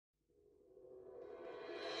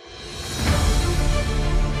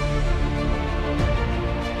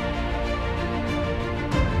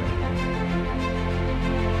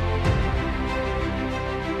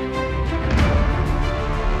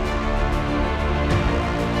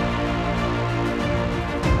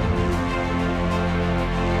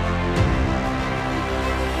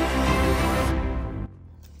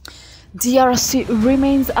DRC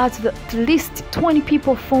remains at least 20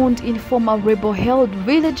 people found in former rebel-held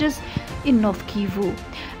villages in North Kivu.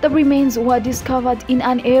 The remains were discovered in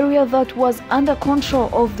an area that was under control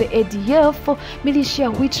of the ADF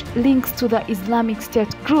militia, which links to the Islamic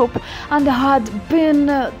State group, and had been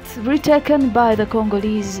retaken by the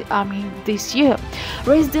Congolese army this year.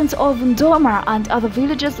 Residents of Ndoma and other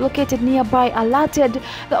villages located nearby alerted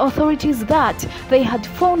the authorities that they had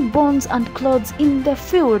found bones and clothes in the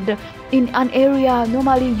field in an area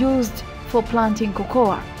normally used for planting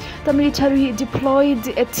cocoa. The military deployed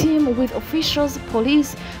a team with officials,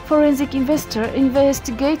 police, forensic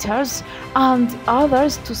investigators, and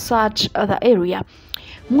others to search the area.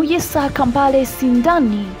 Muyesa Kambale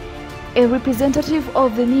Sindani, a representative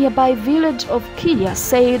of the nearby village of Kilia,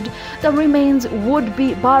 said the remains would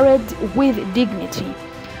be buried with dignity.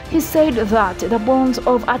 He said that the bones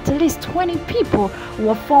of at least 20 people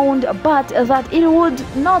were found, but that it would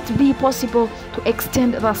not be possible to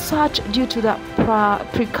extend the search due to the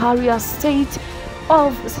precarious state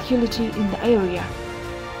of security in the area.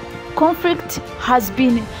 Conflict has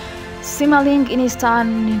been simmering in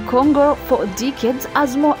eastern Congo for decades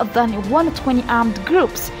as more than 120 armed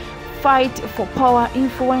groups fight for power,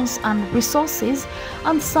 influence, and resources,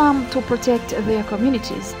 and some to protect their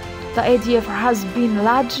communities. The ADF has been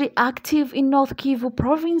largely active in North Kivu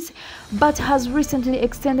province, but has recently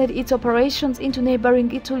extended its operations into neighboring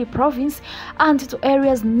Ituri province and to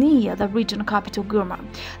areas near the regional capital Goma.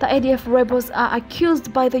 The ADF rebels are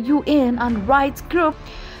accused by the UN and rights group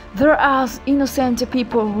there are innocent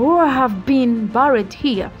people who have been buried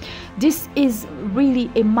here. This is really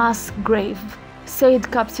a mass grave, said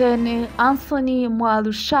Captain Anthony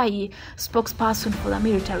Mwalushai, spokesperson for the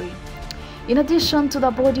military. In addition to the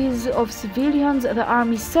bodies of civilians, the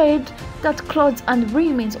army said that clothes and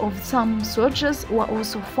remains of some soldiers were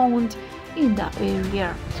also found in the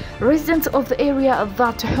area. Residents of the area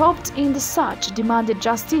that helped in the search demanded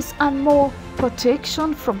justice and more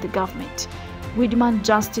protection from the government. We demand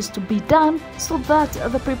justice to be done so that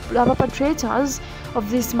the perpetrators of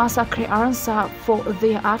this massacre answer for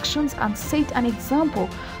their actions and set an example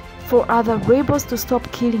for other rebels to stop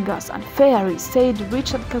killing us unfairly, said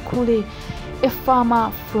Richard Kakule, a farmer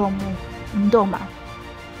from Ndoma.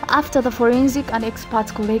 After the forensic and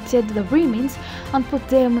experts collected the remains and put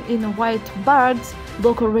them in white bags,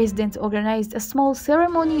 local residents organized a small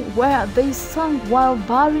ceremony where they sang while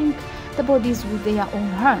burying the bodies with their own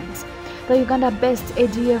hands. The Uganda-based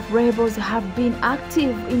ADF rebels have been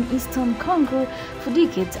active in eastern Congo for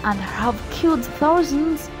decades and have killed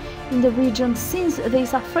thousands in the region since they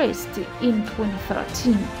surfaced in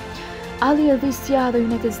 2013. Earlier this year, the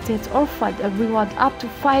United States offered a reward up to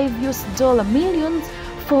 $5 million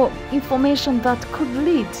for information that could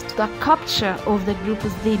lead to the capture of the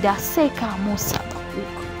group's leader, Seka Musa.